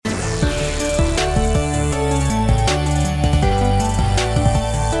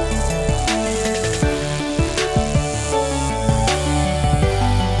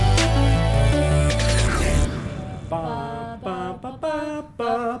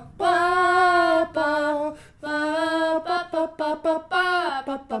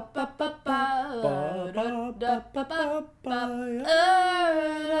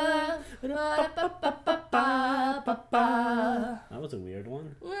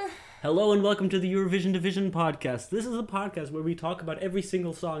Hello and welcome to the Eurovision Division podcast. This is a podcast where we talk about every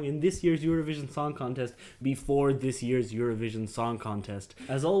single song in this year's Eurovision Song Contest before this year's Eurovision Song Contest.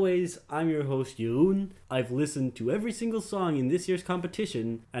 As always, I'm your host Jeroen. I've listened to every single song in this year's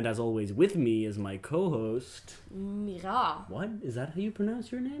competition, and as always with me is my co-host... Mira. What? Is that how you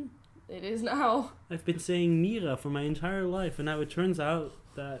pronounce your name? It is now. I've been saying Mira for my entire life, and now it turns out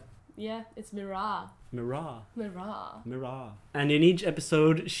that... Yeah, it's Mira. Mira. Mira. Mira. And in each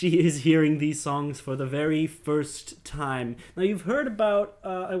episode, she is hearing these songs for the very first time. Now, you've heard about,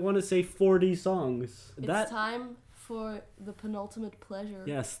 I want to say 40 songs. It's time for the penultimate pleasure.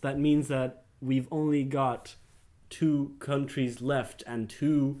 Yes, that means that we've only got 2 countries left and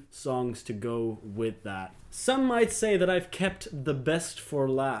 2 songs to go with that. Some might say that I've kept the best for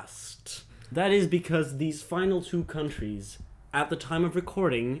last. That is because these final 2 countries... at the time of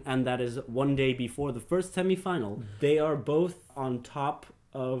recording, and that is one day before the first semi-final, they are both on top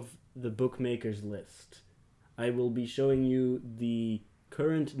of the bookmakers list. I will be showing you the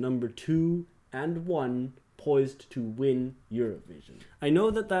current number 2 and 1 poised to win Eurovision. I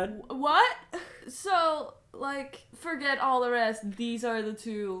know that... What? So, forget all the rest. These are the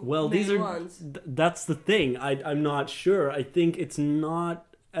 2 main ones. That's the thing. I'm not sure. I think it's not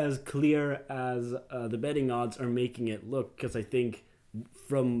as clear as the betting odds are making it look, because I think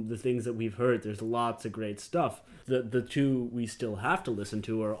from the things that we've heard, there's lots of great stuff. The 2 we still have to listen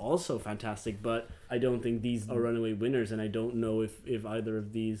to are also fantastic, but I don't think these are runaway winners, and I don't know if either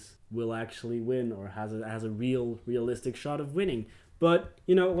of these will actually win or has a realistic shot of winning. But,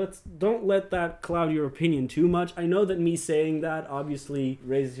 don't let that cloud your opinion too much. I know that me saying that obviously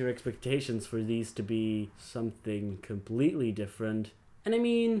raises your expectations for these to be something completely different. And I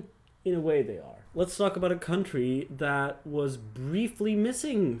mean, in a way they are. Let's talk about a country that was briefly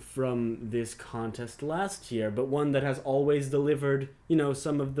missing from this contest last year, but one that has always delivered,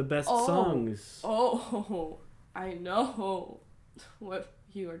 some of the best songs. Oh, I know what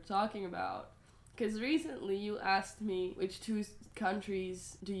you are talking about. Because recently you asked me which 2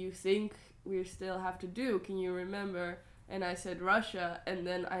 countries do you think we still have to do, can you remember? And I said Russia, and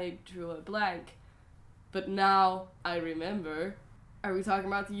then I drew a blank. But now I remember... Are we talking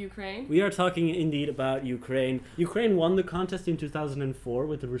about the Ukraine? We are talking indeed about Ukraine. Ukraine won the contest in 2004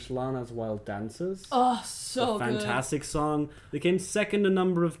 with the Ruslana's Wild Dances. Oh, so good. Fantastic song. They came second a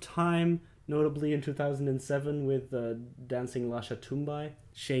number of times, notably in 2007 with Dancing Lasha Tumbai.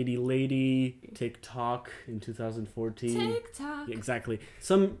 Shady Lady, TikTok in 2014. TikTok. Yeah, exactly.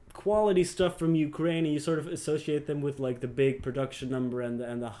 Some quality stuff from Ukraine, and you sort of associate them with the big production number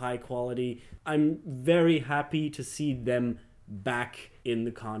and the high quality. I'm very happy to see them back in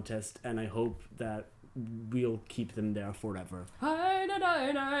the contest, and I hope that we'll keep them there forever. Of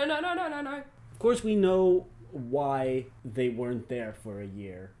course, we know why they weren't there for a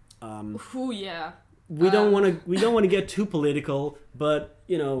year. Yeah. We don't want to get too political, but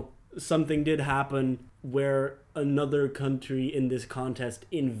something did happen where another country in this contest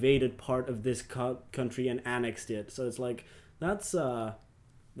invaded part of this country and annexed it. So it's that's a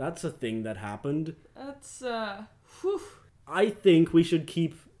thing that happened. That's whew. I think we should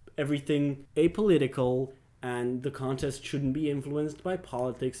keep everything apolitical, and the contest shouldn't be influenced by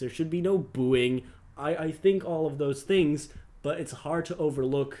politics. There should be no booing. I think all of those things, but it's hard to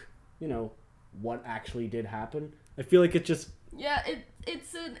overlook, what actually did happen. I feel like it just... Yeah,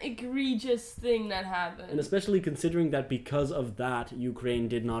 it's an egregious thing that happened. And especially considering that because of that, Ukraine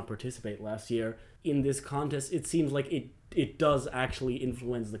did not participate last year in this contest, it seems like it does actually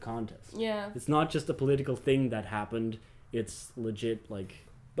influence the contest. Yeah. It's not just a political thing that happened. It's legit,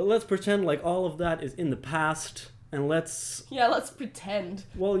 But let's pretend all of that is in the past, and let's... Yeah, let's pretend.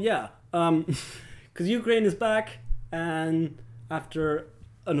 Well, yeah. Because Ukraine is back, and after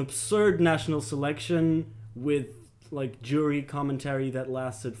an absurd national selection with, jury commentary that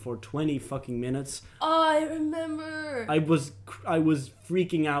lasted for 20 fucking minutes... Oh, I remember! I was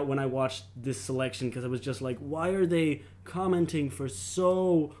freaking out when I watched this selection, because I was just why are they commenting for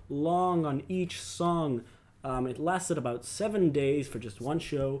so long on each song? It lasted about 7 days for just one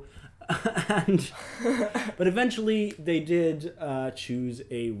show, but eventually they did choose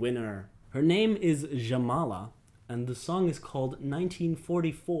a winner. Her name is Jamala, and the song is called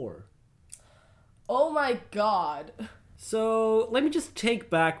 1944. Oh my god. So let me just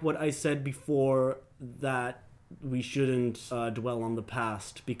take back what I said before, that we shouldn't dwell on the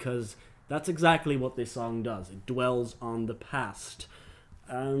past, because that's exactly what this song does. It dwells on the past.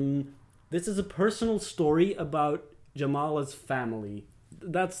 This is a personal story about Jamala's family.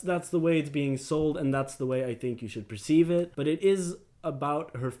 That's the way it's being sold, and that's the way I think you should perceive it. But it is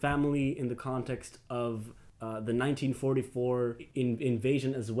about her family in the context of the 1944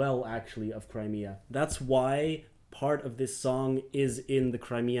 invasion as well, actually, of Crimea. That's why part of this song is in the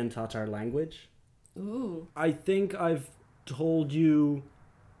Crimean Tatar language. Ooh. I think I've told you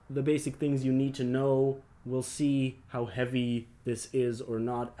the basic things you need to know. We'll see how heavy this is or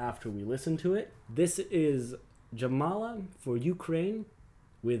not after we listen to it. This is Jamala for Ukraine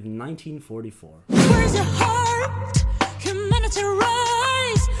with 1944. Where's your heart? Humanity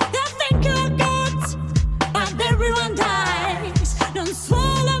rise. They think you're gods, and everyone dies. Don't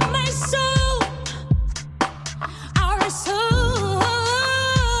swallow my soul, our souls.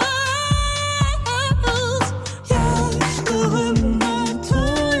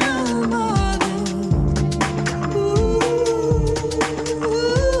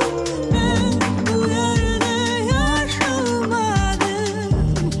 Yes,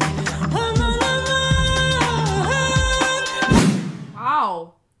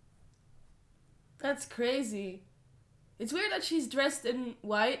 Wow. That's crazy. It's weird that she's dressed in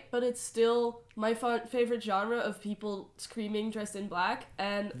white, but it's still my favorite genre of people screaming dressed in black.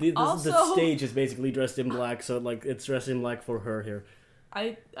 And The stage is basically dressed in black, so like it's dressed in black for her here.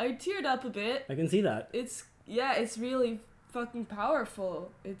 I teared up a bit. I can see that. It's really fucking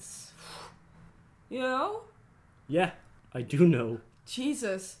powerful. It's, you know? Yeah, I do know.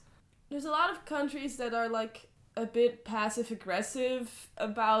 Jesus. There's a lot of countries that are like a bit passive aggressive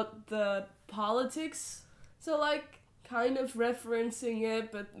about the politics. So like kind of referencing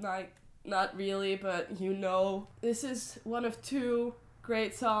it, but like not really, but you know. This is one of two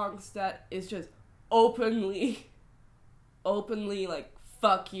great songs that is just openly like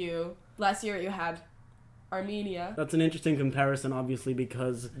fuck you. Last year you had Armenia. That's an interesting comparison, obviously,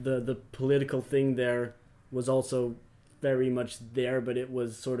 because the political thing there was also very much there, but it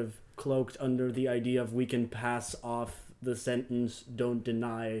was sort of cloaked under the idea of we can pass off the sentence "don't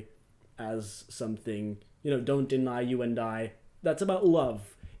deny" as something, don't deny you and I. That's about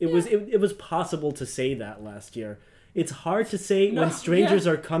love. It was possible to say that last year. It's hard to say when strangers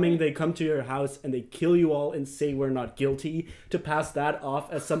are coming, they come to your house and they kill you all and say we're not guilty, to pass that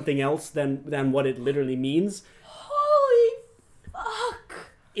off as something else than what it literally means. Holy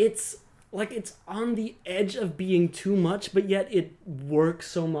fuck. It's like it's on the edge of being too much, but yet it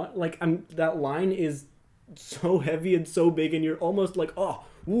works so much. Like that line is so heavy and so big, and you're almost like,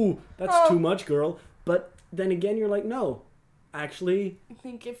 that's too much, girl. But then again, you're like, no, actually. I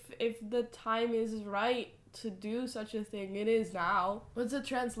think if the time is right to do such a thing, it is now. What's the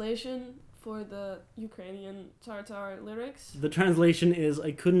translation for the Ukrainian Tartar lyrics? The translation is,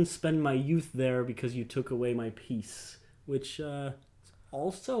 I couldn't spend my youth there because you took away my peace, which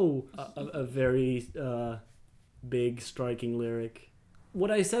also a very big, striking lyric.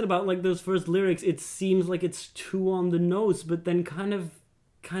 What I said about like those first lyrics, it seems like it's too on the nose, but then kind of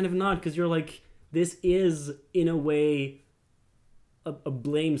not, because you're like, this is in a way a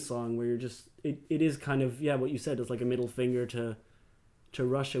blame song where you're just it is kind of what you said. It's like a middle finger to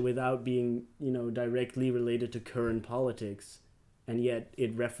Russia without being directly related to current politics, and yet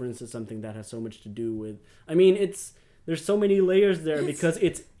it references something that has so much to do with. I mean, there's so many layers there, because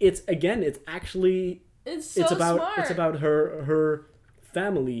it's actually it's about smart. It's about her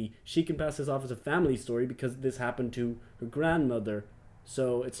family. She can pass this off as a family story because this happened to her grandmother.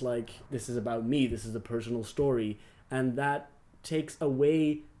 So it's like, this is about me. This is a personal story, and that takes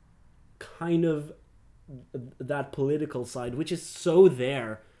away kind of that political side, which is so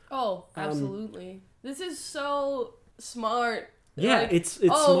there. Oh, absolutely. This is so smart. Yeah, like, it's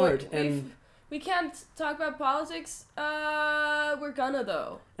smart, and we can't talk about politics. We're gonna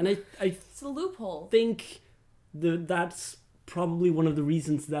though. And I it's a loophole. think that's probably one of the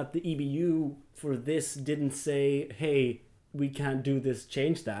reasons that the EBU for this didn't say, hey, we can't do this,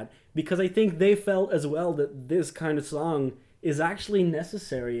 change that, because I think they felt as well that this kind of song is actually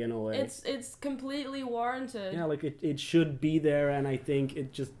necessary in a way. It's completely warranted. Yeah, like it should be there, and I think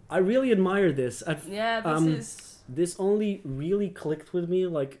I really admire this. This only really clicked with me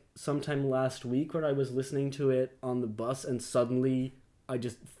like sometime last week, where I was listening to it on the bus, and suddenly I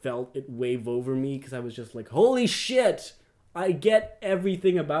just felt it wave over me, because I was just like, holy shit, I get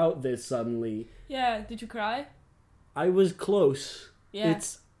everything about this suddenly. Yeah, did you cry? I was close. Yeah.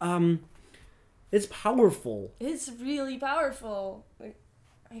 It's powerful. It's really powerful. Like,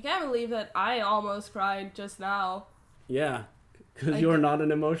 I can't believe that I almost cried just now. Yeah, because you're not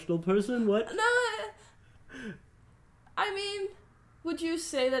an emotional person? What? No, I mean, would you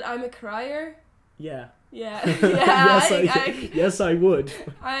say that I'm a crier? Yeah. Yeah. Yeah. Yes, I would.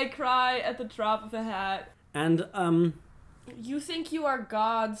 I cry at the drop of a hat. And, You think you are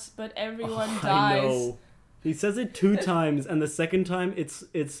gods, but everyone dies. I know. He says it 2 times, and the second time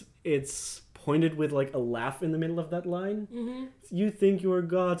it's pointed with like a laugh in the middle of that line. Mm-hmm. You think you're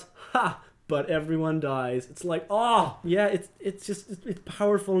gods, ha! But everyone dies. It's like, oh, yeah, it's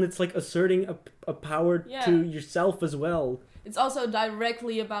powerful, and it's like asserting a power to yourself as well. It's also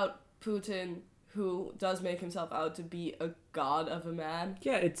directly about Putin, who does make himself out to be a god of a man.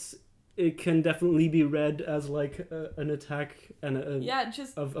 Yeah, it can definitely be read as like an attack and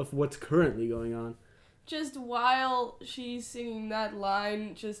of what's currently going on. Just while she's singing that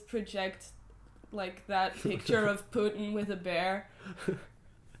line, just project like that picture of Putin with a bear.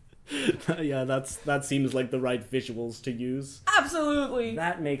 Yeah, that seems like the right visuals to use. Absolutely.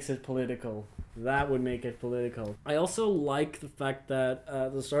 That makes it political. That would make it political. I also like the fact that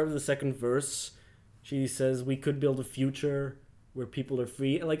at the start of the second verse, she says we could build a future where people are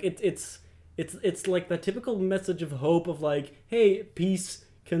free. Like it's like that typical message of hope of like, hey, peace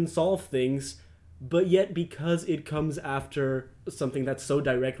can solve things, but yet because it comes after something that's so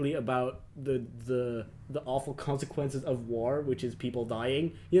directly about the awful consequences of war, which is people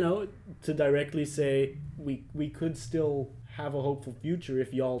dying, to directly say we could still have a hopeful future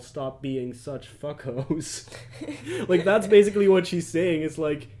if y'all stop being such fuckos. Like, that's basically what she's saying. It's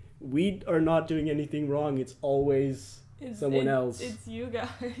like, we are not doing anything wrong. It's always someone else. It's you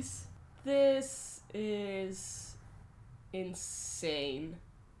guys. This is insane.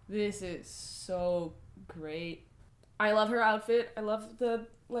 This is so great. I love her outfit. I love the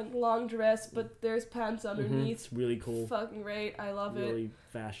long dress, but there's pants underneath. It's really cool. Fucking great. I love it. Really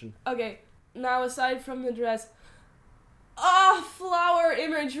fashion. Okay, now aside from the dress, flower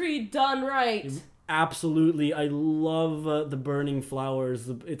imagery done right. Absolutely, I love the burning flowers.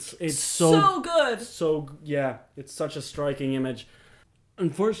 It's so good. So yeah, it's such a striking image.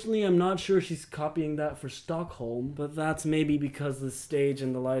 Unfortunately, I'm not sure she's copying that for Stockholm, but that's maybe because the stage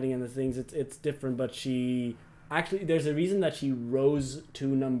and the lighting and the things, it's different. But there's a reason that she rose to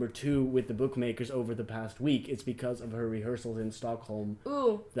number 2 with the bookmakers over the past week. It's because of her rehearsals in Stockholm.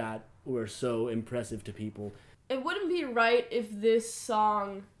 Ooh. That were so impressive to people. It wouldn't be right if this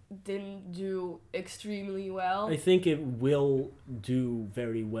song didn't do extremely well. I think it will do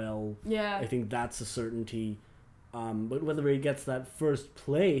very well. Yeah. I think that's a certainty. But whether it gets that first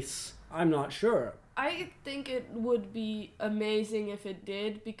place, I'm not sure. I think it would be amazing if it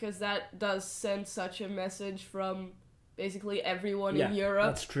did, because that does send such a message from basically everyone in Europe.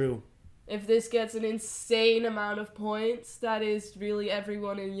 That's true. If this gets an insane amount of points, that is really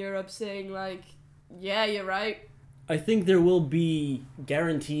everyone in Europe saying like, yeah, you're right. I think there will be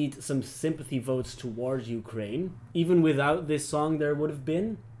guaranteed some sympathy votes towards Ukraine. Even without this song, there would have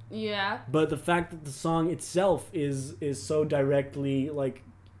been. Yeah. But the fact that the song itself is so directly, like,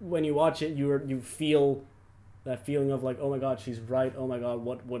 when you watch it, you feel that feeling of like, oh my god, she's right. Oh my god,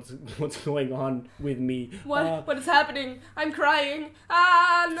 what's going on with me? What is happening? I'm crying.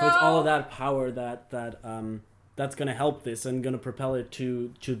 No. So it's all of that power that's gonna help this and gonna propel it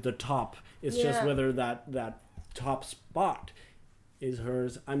to the top. It's just whether that top spot is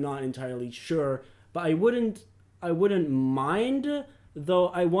hers. I'm not entirely sure, but I wouldn't mind. Though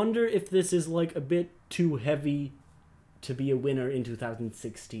I wonder if this is like a bit too heavy to be a winner in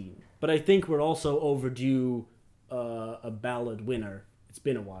 2016. But I think we're also overdue a ballad winner. It's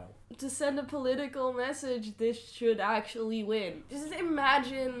been a while. To send a political message, this should actually win. Just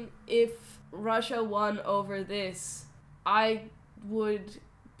imagine if Russia won over this. I would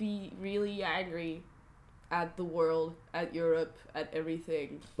be really angry at the world, at Europe, at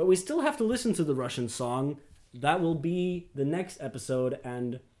everything. But we still have to listen to the Russian song. That will be the next episode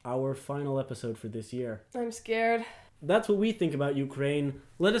and our final episode for this year. I'm scared. That's what we think about Ukraine.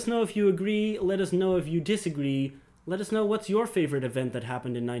 Let us know if you agree. Let us know if you disagree. Let us know what's your favorite event that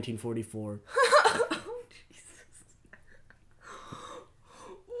happened in 1944. Oh, Jesus.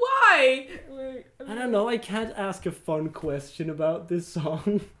 Why? I don't know. I can't ask a fun question about this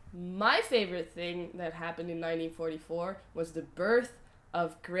song. My favorite thing that happened in 1944 was the birth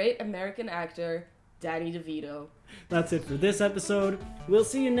of great American actor Danny DeVito. That's it for this episode. We'll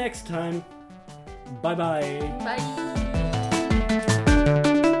see you next time. Bye-bye. Bye.